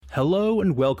Hello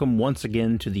and welcome once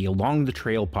again to the Along the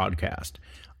Trail podcast.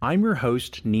 I'm your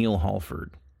host, Neil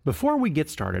Halford. Before we get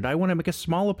started, I want to make a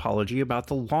small apology about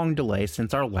the long delay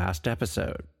since our last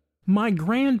episode. My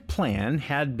grand plan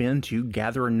had been to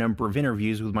gather a number of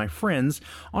interviews with my friends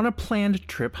on a planned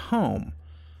trip home.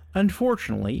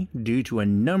 Unfortunately, due to a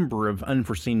number of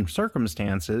unforeseen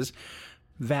circumstances,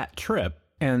 that trip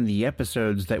and the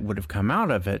episodes that would have come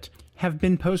out of it have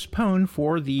been postponed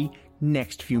for the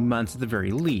next few months at the very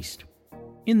least.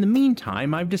 In the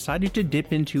meantime, I've decided to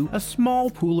dip into a small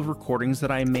pool of recordings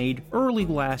that I made early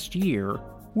last year,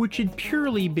 which had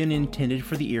purely been intended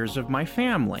for the ears of my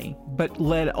family, but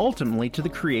led ultimately to the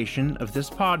creation of this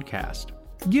podcast.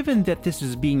 Given that this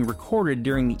is being recorded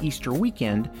during the Easter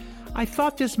weekend, I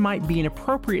thought this might be an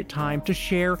appropriate time to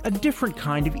share a different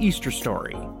kind of Easter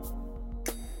story.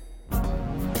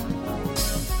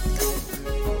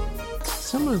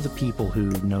 Some of the people who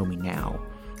know me now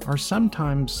are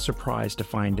sometimes surprised to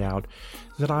find out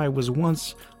that I was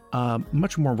once a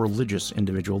much more religious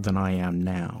individual than I am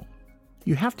now.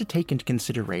 You have to take into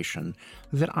consideration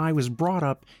that I was brought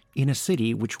up in a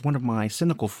city which one of my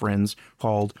cynical friends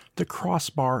called the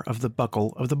crossbar of the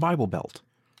buckle of the Bible Belt.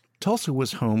 Tulsa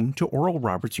was home to Oral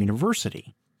Roberts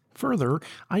University. Further,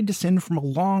 I descend from a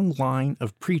long line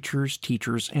of preachers,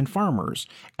 teachers, and farmers,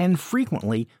 and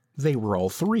frequently they were all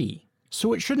three.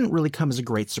 So it shouldn't really come as a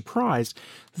great surprise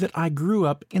that I grew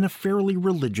up in a fairly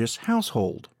religious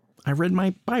household. I read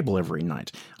my Bible every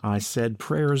night. I said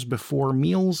prayers before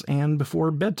meals and before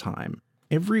bedtime.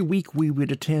 Every week we would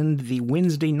attend the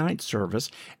Wednesday night service,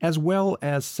 as well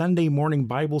as Sunday morning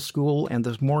Bible school and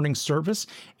the morning service,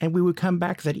 and we would come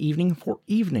back that evening for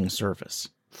evening service.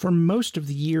 For most of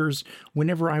the years,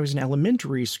 whenever I was in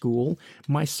elementary school,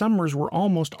 my summers were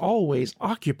almost always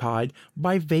occupied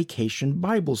by Vacation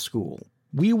Bible School.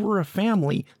 We were a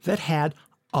family that had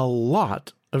a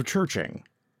lot of churching.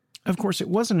 Of course, it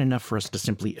wasn't enough for us to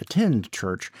simply attend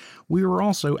church. We were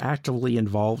also actively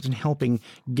involved in helping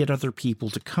get other people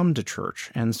to come to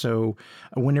church. And so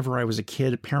whenever I was a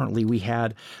kid, apparently we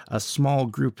had a small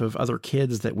group of other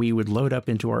kids that we would load up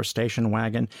into our station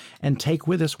wagon and take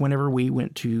with us whenever we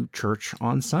went to church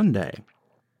on Sunday.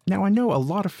 Now, I know a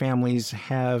lot of families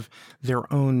have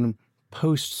their own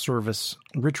post-service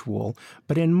ritual,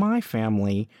 but in my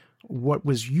family, what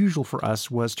was usual for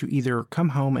us was to either come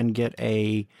home and get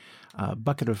a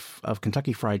bucket of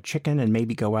Kentucky Fried Chicken and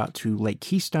maybe go out to Lake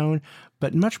Keystone,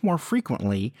 but much more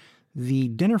frequently, the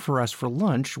dinner for us for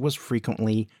lunch was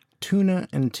frequently tuna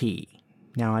and tea.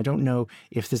 Now, I don't know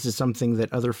if this is something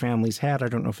that other families had. I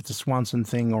don't know if it's a Swanson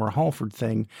thing or a Halford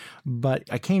thing, but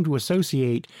I came to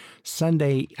associate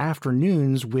Sunday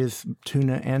afternoons with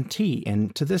tuna and tea.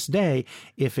 And to this day,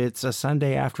 if it's a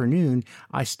Sunday afternoon,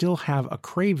 I still have a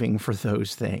craving for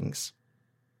those things.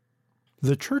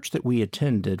 The church that we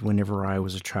attended whenever I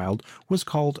was a child was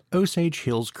called Osage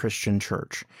Hills Christian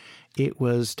Church. It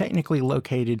was technically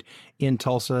located in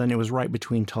Tulsa, and it was right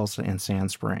between Tulsa and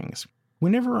Sand Springs.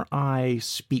 Whenever I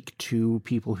speak to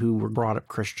people who were brought up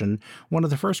Christian, one of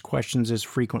the first questions is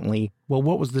frequently, well,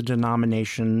 what was the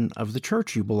denomination of the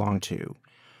church you belonged to?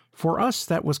 For us,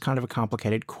 that was kind of a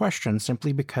complicated question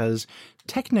simply because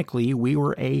technically we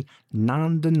were a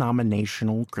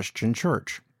non-denominational Christian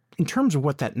church. In terms of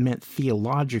what that meant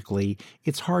theologically,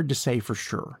 it's hard to say for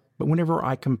sure. But whenever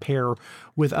I compare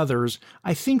with others,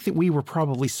 I think that we were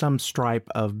probably some stripe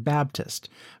of Baptist.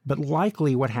 But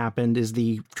likely what happened is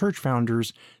the church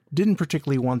founders didn't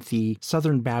particularly want the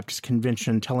Southern Baptist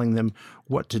Convention telling them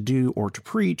what to do or to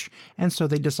preach, and so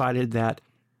they decided that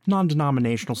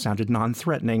non-denominational sounded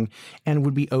non-threatening and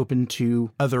would be open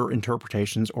to other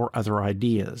interpretations or other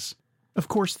ideas. Of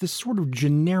course, this sort of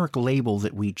generic label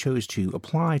that we chose to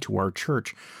apply to our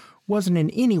church wasn't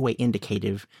in any way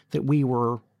indicative that we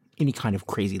were any kind of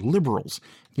crazy liberals.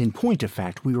 In point of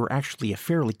fact, we were actually a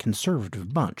fairly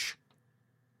conservative bunch.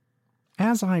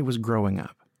 As I was growing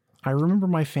up, I remember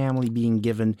my family being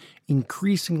given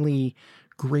increasingly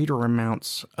greater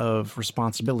amounts of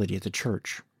responsibility at the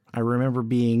church. I remember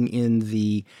being in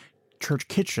the church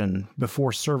kitchen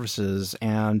before services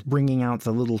and bringing out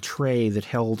the little tray that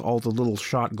held all the little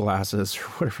shot glasses or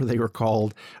whatever they were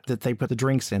called that they put the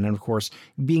drinks in. And of course,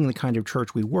 being the kind of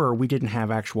church we were, we didn't have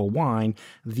actual wine.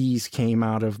 These came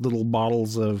out of little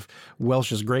bottles of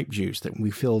Welch's grape juice that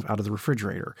we filled out of the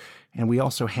refrigerator. And we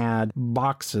also had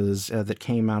boxes that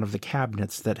came out of the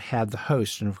cabinets that had the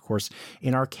host. And of course,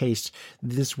 in our case,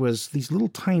 this was these little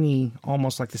tiny,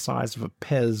 almost like the size of a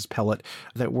Pez pellet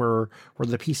that were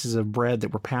the pieces of bread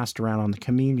that were passed around on the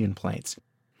communion plates.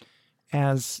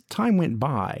 As time went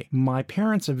by, my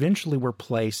parents eventually were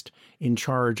placed in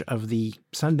charge of the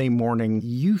Sunday morning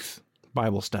youth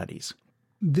Bible studies.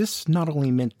 This not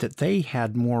only meant that they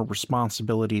had more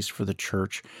responsibilities for the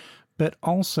church, but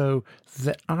also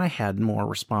that I had more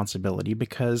responsibility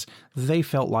because they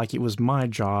felt like it was my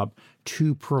job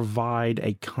to provide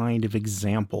a kind of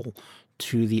example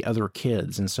to the other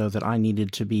kids, and so that I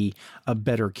needed to be a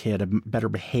better kid, a better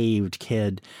behaved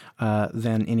kid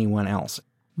than anyone else.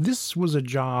 This was a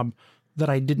job that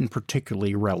I didn't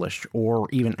particularly relish or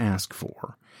even ask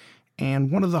for.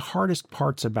 And one of the hardest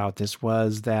parts about this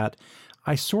was that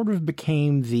I sort of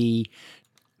became the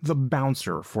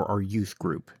bouncer for our youth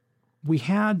group. We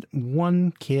had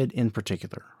one kid in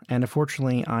particular, and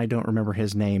unfortunately I don't remember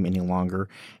his name any longer,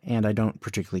 and I don't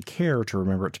particularly care to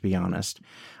remember it, to be honest.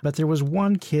 But there was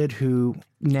one kid who,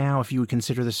 now if you would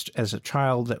consider this as a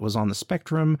child that was on the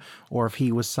spectrum, or if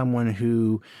he was someone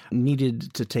who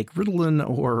needed to take Ritalin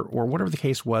or whatever the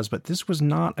case was, but this was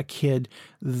not a kid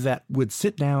that would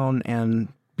sit down and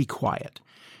be quiet.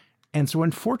 And so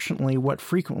unfortunately, what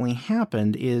frequently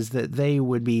happened is that they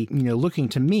would be, looking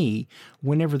to me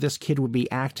whenever this kid would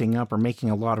be acting up or making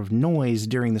a lot of noise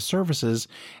during the services,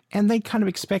 and they kind of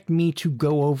expect me to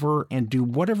go over and do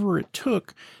whatever it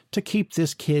took to keep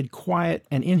this kid quiet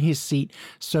and in his seat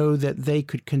so that they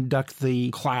could conduct the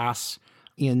class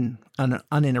in an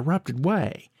uninterrupted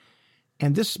way.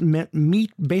 And this meant me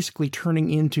basically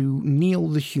turning into Neil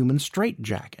the Human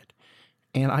Straitjacket.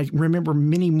 And I remember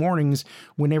many mornings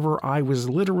whenever I was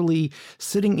literally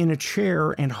sitting in a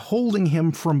chair and holding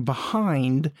him from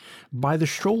behind by the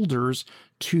shoulders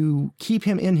to keep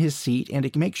him in his seat and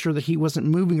to make sure that he wasn't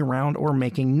moving around or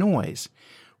making noise,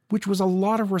 which was a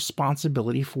lot of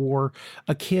responsibility for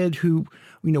a kid who,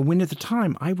 when at the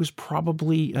time I was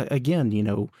probably,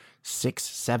 6,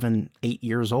 7, 8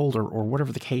 years old or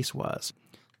whatever the case was.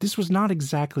 This was not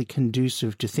exactly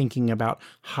conducive to thinking about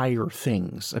higher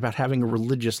things, about having a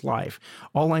religious life.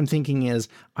 All I'm thinking is,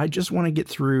 I just want to get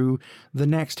through the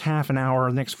next half an hour,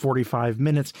 the next 45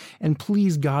 minutes, and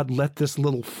please God, let this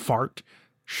little fart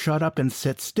shut up and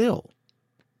sit still.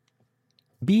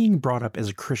 Being brought up as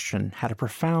a Christian had a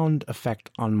profound effect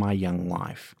on my young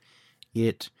life.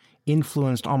 It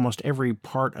influenced almost every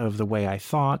part of the way I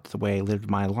thought, the way I lived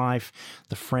my life,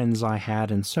 the friends I had,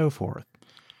 and so forth.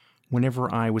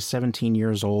 Whenever I was 17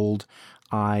 years old,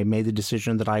 I made the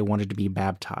decision that I wanted to be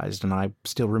baptized, and I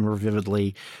still remember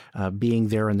vividly being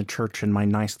there in the church in my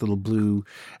nice little blue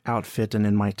outfit and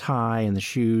in my tie and the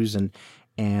shoes and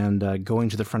going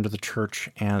to the front of the church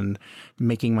and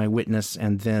making my witness,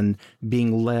 and then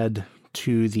being led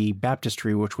to the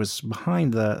baptistry, which was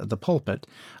behind the pulpit,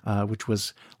 which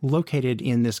was located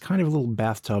in this kind of little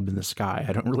bathtub in the sky.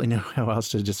 I don't really know how else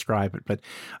to describe it, but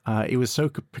it was so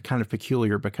kind of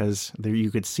peculiar because you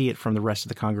could see it from the rest of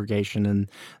the congregation, and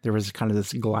there was kind of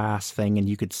this glass thing, and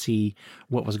you could see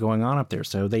what was going on up there.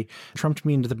 So they trumped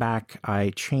me into the back.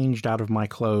 I changed out of my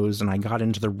clothes, and I got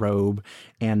into the robe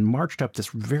and marched up this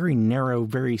very narrow,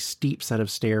 very steep set of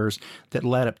stairs that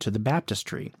led up to the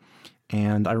baptistry.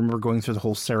 And I remember going through the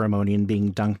whole ceremony and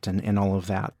being dunked and all of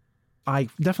that. I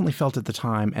definitely felt at the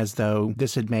time as though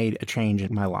this had made a change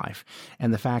in my life,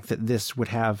 and the fact that this would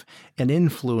have an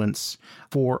influence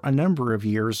for a number of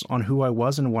years on who I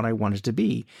was and what I wanted to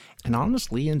be. And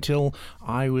honestly, until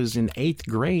I was in 8th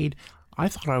grade, I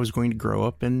thought I was going to grow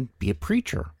up and be a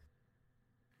preacher.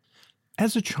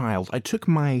 As a child, I took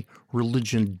my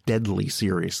religion deadly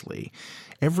seriously.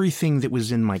 Everything that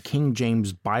was in my King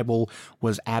James Bible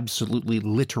was absolutely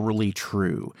literally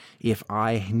true. If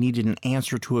I needed an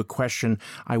answer to a question,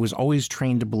 I was always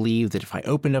trained to believe that if I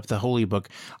opened up the Holy Book,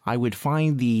 I would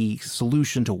find the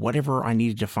solution to whatever I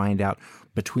needed to find out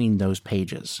between those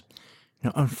pages.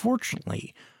 Now,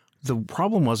 unfortunately, the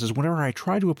problem was whenever I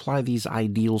tried to apply these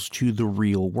ideals to the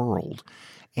real world,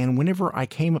 and whenever I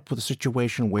came up with a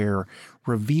situation where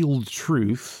revealed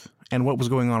truth and what was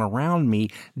going on around me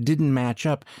didn't match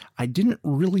up, I didn't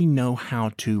really know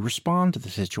how to respond to the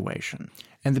situation.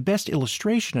 And the best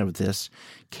illustration of this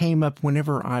came up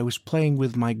whenever I was playing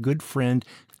with my good friend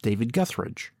David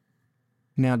Guthridge.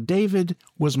 Now, David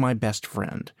was my best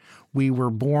friend. We were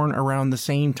born around the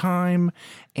same time,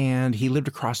 and he lived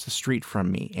across the street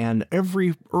from me. And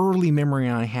every early memory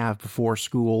I have before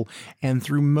school and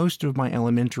through most of my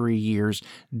elementary years,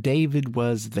 David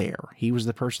was there. He was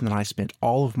the person that I spent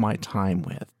all of my time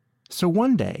with. So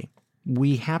one day,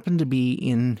 we happened to be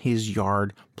in his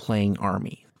yard playing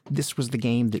Army. This was the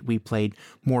game that we played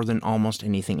more than almost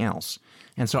anything else.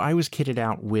 And so I was kitted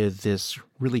out with this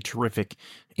really terrific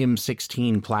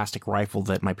M16 plastic rifle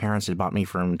that my parents had bought me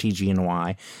from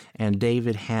TG&Y, and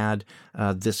David had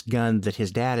this gun that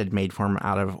his dad had made for him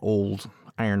out of old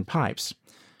iron pipes.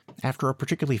 After a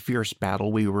particularly fierce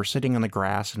battle, we were sitting on the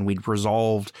grass and we'd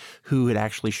resolved who had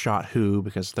actually shot who,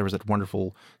 because there was that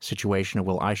wonderful situation of,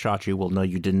 well, I shot you. Well, no,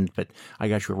 you didn't, but I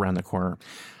got you around the corner.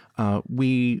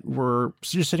 We were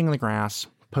just sitting on the grass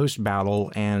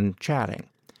post-battle and chatting.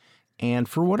 And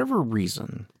for whatever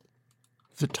reason,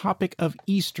 the topic of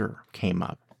Easter came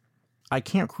up. I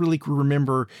can't really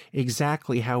remember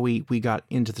exactly how we got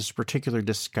into this particular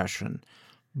discussion,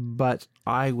 but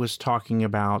I was talking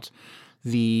about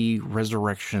the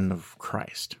resurrection of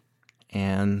Christ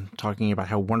and talking about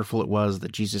how wonderful it was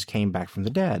that Jesus came back from the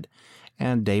dead.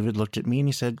 And David looked at me and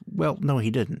he said, well, no,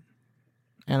 he didn't.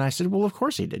 And I said, well, of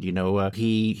course he did.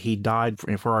 He died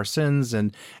for our sins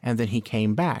and then he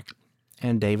came back.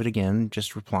 And David again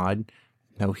just replied,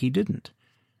 no, he didn't.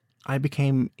 I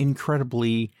became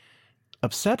incredibly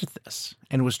upset at this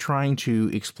and was trying to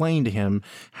explain to him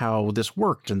how this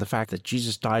worked and the fact that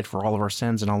Jesus died for all of our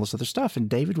sins and all this other stuff. And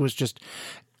David was just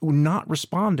not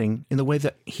responding in the way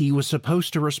that he was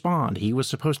supposed to respond. He was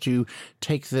supposed to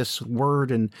take this word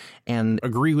and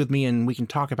agree with me, and we can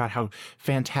talk about how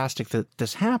fantastic that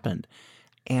this happened.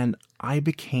 And I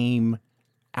became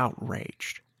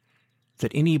outraged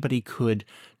that anybody could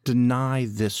deny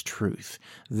this truth,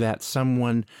 that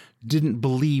someone didn't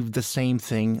believe the same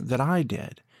thing that I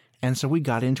did. And so we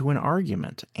got into an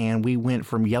argument, and we went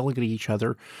from yelling at each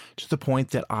other to the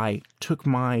point that I took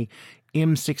my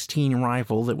M16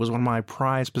 rifle that was one of my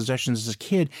prized possessions as a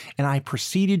kid, and I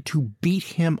proceeded to beat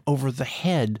him over the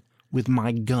head with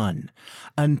my gun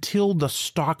until the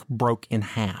stock broke in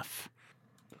half.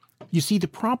 You see, the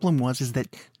problem is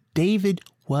that David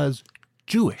was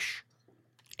Jewish.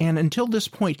 And until this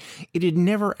point, it had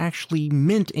never actually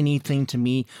meant anything to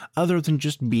me other than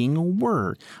just being a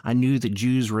word. I knew that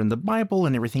Jews were in the Bible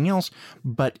and everything else,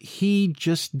 but he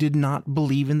just did not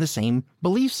believe in the same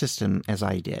belief system as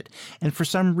I did. And for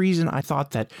some reason, I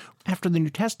thought that after the New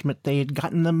Testament, they had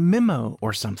gotten the memo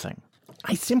or something.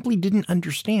 I simply didn't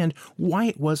understand why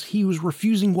it was he was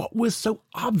refusing what was so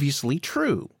obviously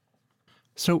true.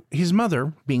 So his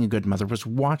mother, being a good mother, was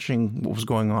watching what was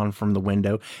going on from the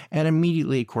window and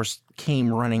immediately, of course,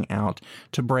 came running out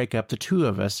to break up the two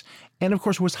of us and, of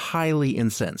course, was highly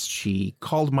incensed. She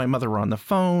called my mother on the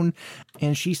phone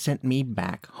and she sent me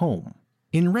back home.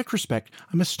 In retrospect,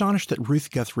 I'm astonished that Ruth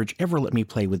Guthridge ever let me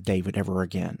play with David ever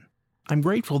again. I'm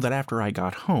grateful that after I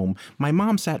got home, my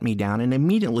mom sat me down and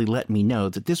immediately let me know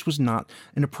that this was not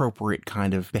an appropriate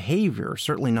kind of behavior,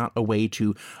 certainly not a way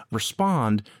to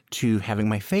respond to having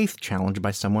my faith challenged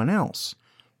by someone else.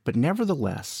 But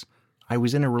nevertheless, I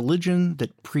was in a religion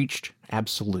that preached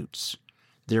absolutes.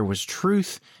 There was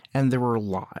truth and there were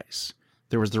lies.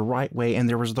 There was the right way and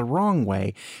there was the wrong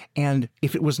way. And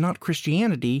if it was not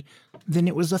Christianity, then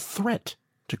it was a threat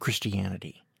to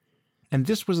Christianity. And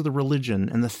this was the religion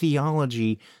and the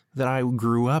theology that I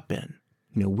grew up in.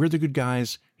 We're the good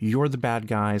guys, you're the bad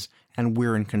guys, and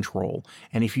we're in control.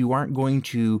 And if you aren't going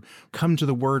to come to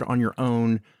the word on your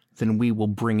own, then we will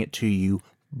bring it to you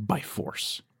by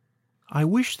force. I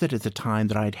wish that at the time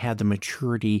that I'd had the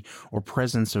maturity or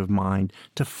presence of mind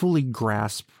to fully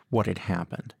grasp what had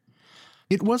happened.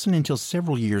 It wasn't until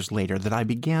several years later that I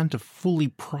began to fully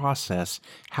process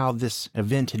how this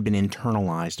event had been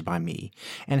internalized by me,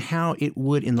 and how it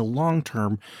would, in the long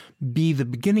term, be the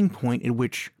beginning point at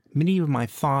which many of my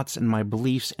thoughts and my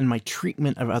beliefs and my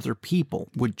treatment of other people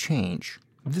would change.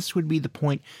 This would be the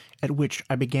point at which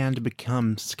I began to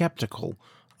become skeptical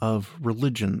of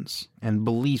religions and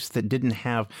beliefs that didn't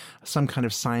have some kind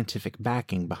of scientific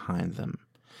backing behind them.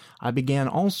 I began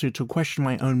also to question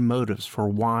my own motives for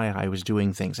why I was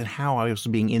doing things and how I was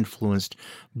being influenced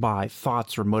by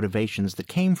thoughts or motivations that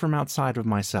came from outside of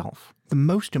myself. The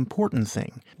most important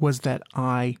thing was that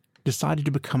I decided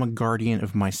to become a guardian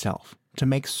of myself, to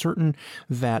make certain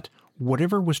that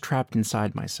whatever was trapped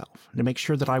inside myself, to make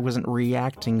sure that I wasn't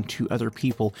reacting to other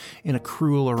people in a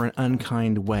cruel or an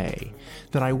unkind way,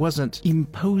 that I wasn't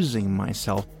imposing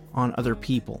myself on other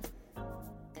people.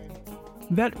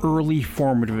 That early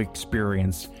formative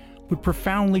experience would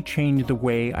profoundly change the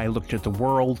way I looked at the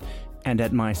world and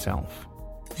at myself.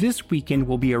 This weekend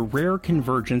will be a rare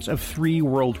convergence of three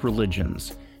world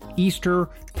religions: Easter,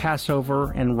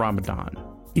 Passover, and Ramadan.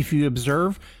 If you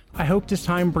observe, I hope this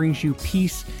time brings you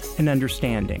peace and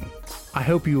understanding. I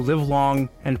hope you live long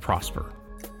and prosper.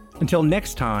 Until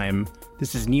next time,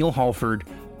 this is Neil Halford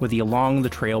with the Along the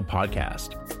Trail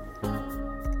podcast.